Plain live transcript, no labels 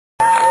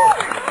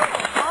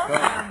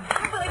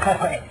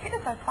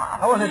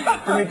How was it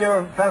to meet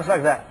your fans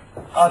like that?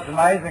 Oh, it's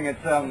amazing.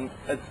 It's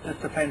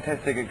just a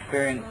fantastic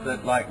experience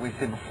that, like we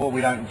said before, we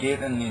don't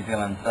get in New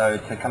Zealand. So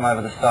to come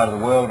over the side of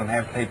the world and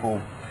have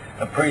people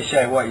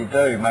appreciate what you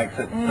do makes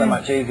it so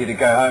much easier to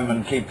go home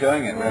and keep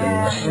doing it, really.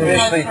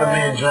 Especially for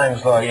me and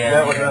James, like,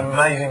 that was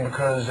amazing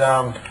because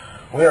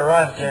we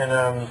arrived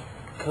in,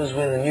 because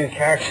we're the new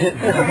character.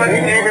 We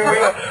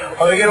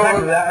get all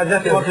of that. I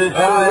just want to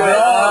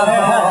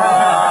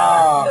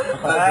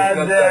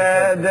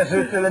det ser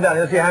ut, eller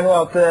Daniel sier her nå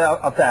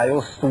at det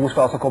jo stor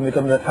stas å komme hit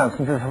og møte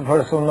fansen,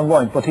 for som de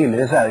var inne på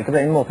tidligere, så det ikke på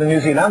den måten i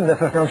New Zealand. Det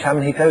først når de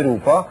kommer hit til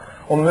Europa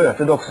og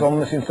møter dere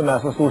som synes de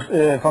så stor,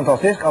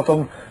 fantastisk, at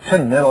de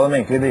skjønner hva de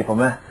egentlig driver på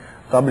med.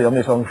 Da blir de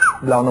litt sånn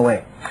blown away.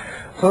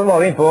 Så var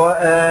vi inne på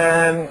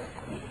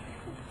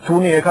to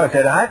nye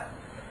karakterer her.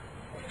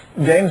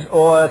 James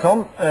og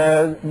Tom.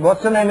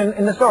 What's the name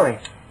in the story?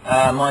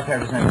 My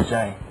character's name is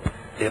Jay.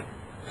 Yep.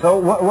 So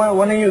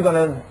when are you going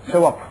to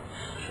show up?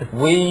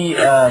 We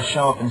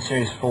show up in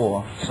Series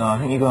 4, so I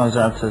think you guys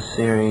are up to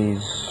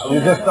Series...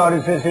 You just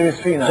started Series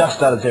 3 now? Just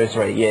started Series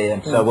 3,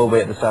 yeah. So we'll be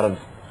at the start of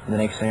the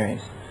next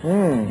series.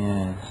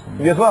 Yeah,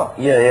 so. You as well?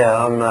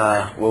 Yeah, I'm,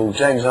 well,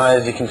 James and I,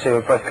 as you can see,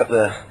 we've both got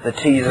the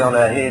T's on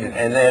our head,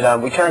 and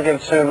then we can't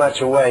give too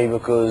much away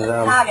because...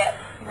 Target.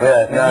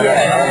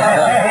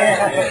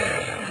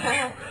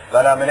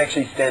 But it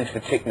actually stands for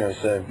Technos,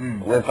 so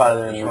we're part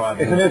of the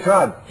tribe. It's a new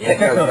tribe? Yeah,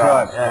 Technos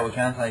tribe. So we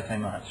can't say too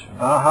much.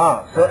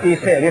 Aha, så i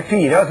serie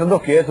 4, så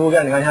dere to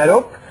gærningene her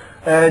opp,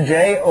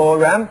 Jay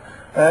og Ram,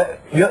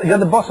 you're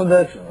the boss of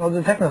the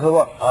Technos or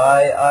what?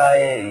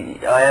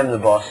 I am the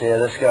boss, yeah.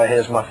 This guy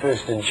here's my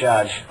first in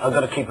charge. I've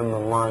got to keep him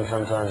in line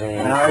sometimes.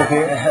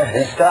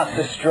 He starts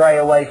to stray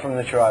away from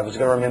the tribe. He's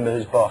got to remember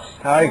who's boss.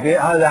 Ja, riktig.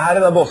 Her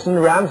da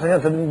bossen Ram, som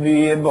heter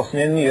bossen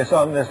i den nye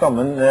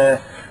stammen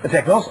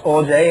Technos,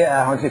 og Jay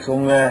hans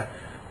liksom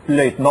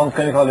løytnant,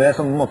 kan vi kalle det,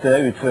 som måtte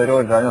utføre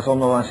ordrene og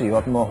sånn, og han sier jo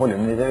at han må holde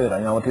den i det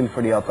ørene av og til,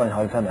 fordi at han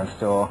har en tendens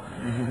til å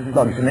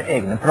lage sine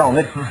egne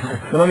planer.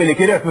 Men han vil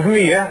ikke røpe for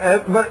mye.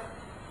 But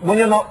when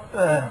you're not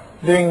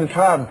doing the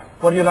tribe,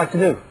 what do you like to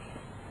do?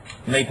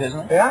 Me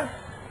personally? Yeah?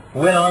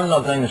 When I'm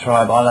not doing the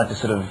tribe, I like to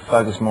sort of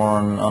focus more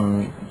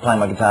on playing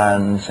my guitar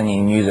and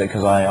singing music,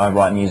 because I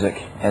write music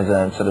as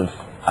a sort of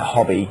a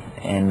hobby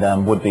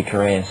and would-be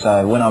career.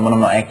 So when I'm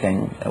not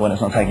acting, when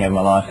it's not taking over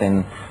my life,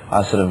 then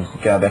I sort of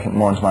go back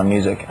more into my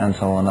music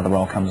until another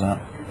role comes up.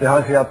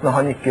 Han sier at når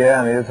han ikke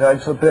med i det tribe,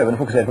 så prøver han å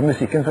fokusere på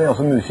musikken, for han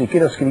også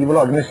musiker og skriver og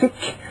lager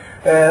musikk.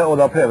 Og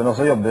da prøver han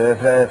også å jobbe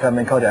frem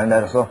den karrieren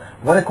der også.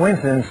 What a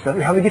coincidence that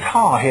we have a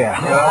guitar here.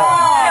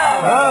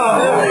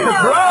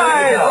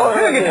 Surprise!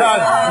 Two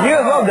guitars. You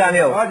as well,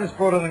 Daniel. I just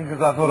brought it in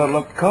because I thought it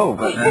looked cool,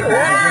 but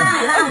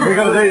we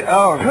got to do.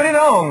 Put it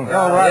on.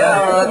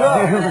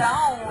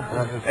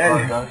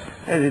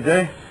 As you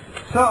do.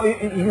 So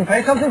you can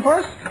play something for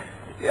us?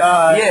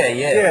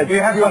 Yeah. Do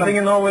you have something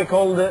in Norway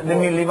called the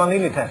Milli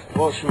Vanilli test?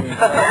 What should we do?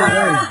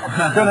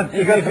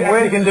 You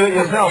can do it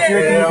yourself. You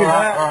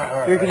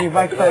reckon you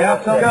might stay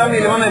up? Skal ha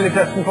Milli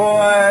Vanilli-testen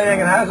på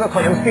gjengen her, så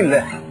kan de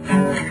spille.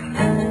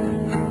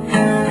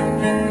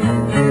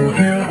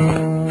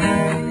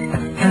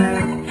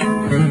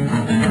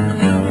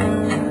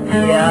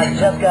 Yeah, I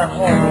just got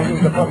home,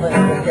 used to pump it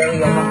in the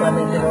stereo, my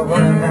brothers in a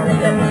running around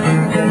and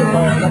everything in the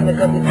phone, nothing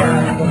could be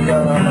fine, I'm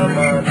girl on my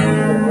mind,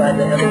 I'm glad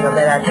to everything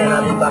that I can,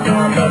 I'll be back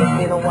home, but it's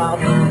been a while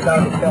since I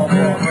started felt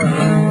for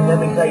let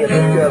me tell you,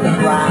 this girl is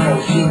fly, oh,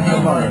 she's the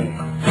money.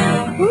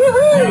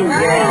 Woohoo!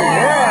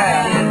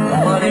 Yeah! The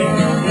money,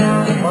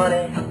 the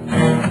money.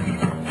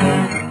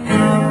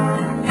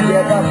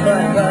 Yeah,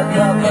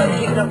 but,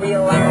 keep it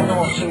real, I don't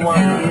know if she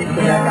wants me,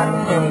 cause I got the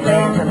funny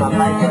dance and my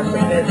life was so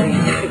busy.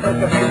 Because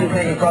the food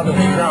many brothers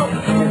are dumb.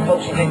 These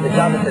folks who take the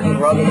job instead of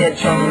rugged head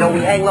chum. You know, we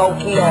hang low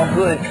key, all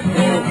good. It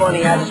ain't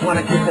funny, I just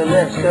wanna kiss her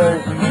lips,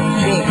 cause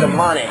she's the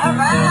money.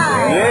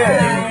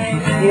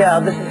 Yeah,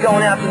 this is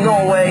going out to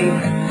Norway.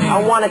 I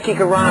wanna kick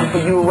a rhyme for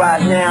you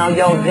right now.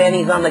 Yo,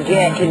 Danny's on the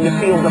gat, can you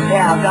feel the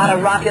power? Gotta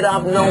rock it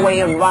up Norway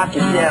and rock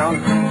it down.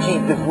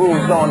 Keep the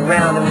grooves going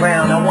round and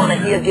round. I wanna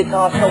hear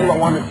guitar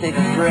solo on the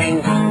 6th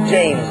string.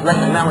 James, let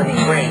the melody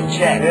ring.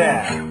 Check.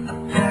 Yeah.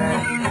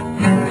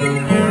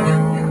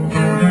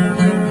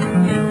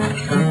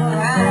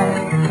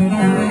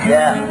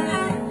 Yeah.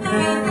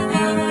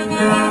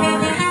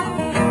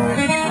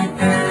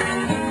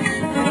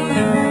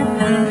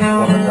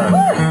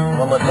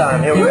 One more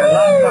time. Here we go.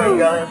 Last time,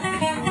 guys.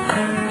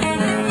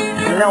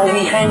 You know,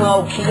 we hang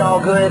low key all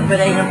good, but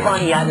ain't it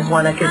funny? I just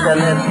wanna kiss her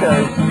lips,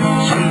 cause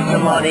she's the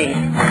money.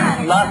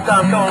 Last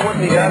time, going with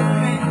me, guys.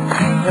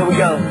 Here we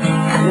go.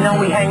 You know,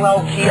 we hang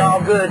low key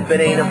all good, but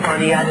ain't it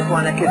funny? I just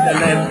wanna kiss her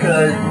lips,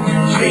 cause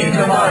she's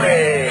the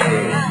money.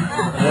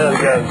 There we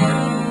go.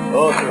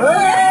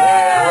 Awesome.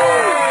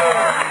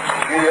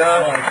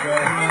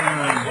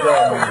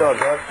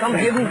 Some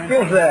hidden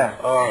skills there.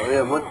 Oh,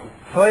 yeah, what?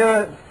 So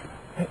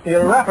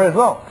you're a rapper as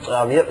well?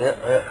 Yep.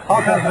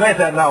 I'll translate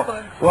that now.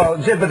 Well,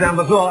 Jibba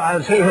as well.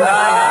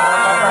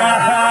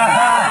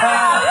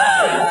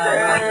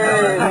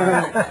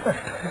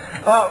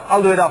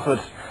 I'll do it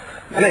afterwards.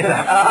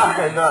 Later.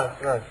 Okay,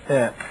 nice.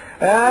 Yeah.